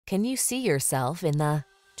Can you see yourself in the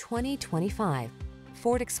 2025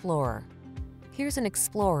 Ford Explorer? Here's an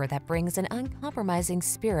Explorer that brings an uncompromising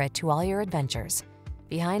spirit to all your adventures.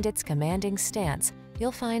 Behind its commanding stance,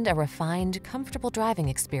 you'll find a refined, comfortable driving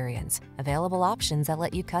experience, available options that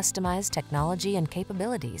let you customize technology and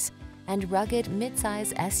capabilities, and rugged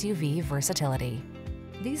midsize SUV versatility.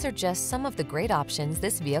 These are just some of the great options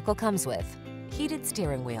this vehicle comes with: heated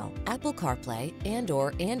steering wheel, Apple CarPlay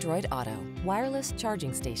and/or Android Auto, wireless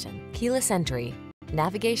charging station, keyless entry,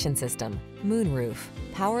 navigation system, moonroof,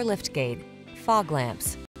 power liftgate, fog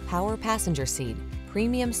lamps, power passenger seat,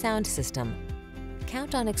 premium sound system.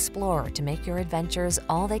 Count on Explorer to make your adventures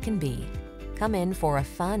all they can be. Come in for a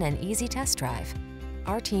fun and easy test drive.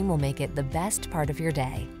 Our team will make it the best part of your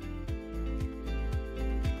day.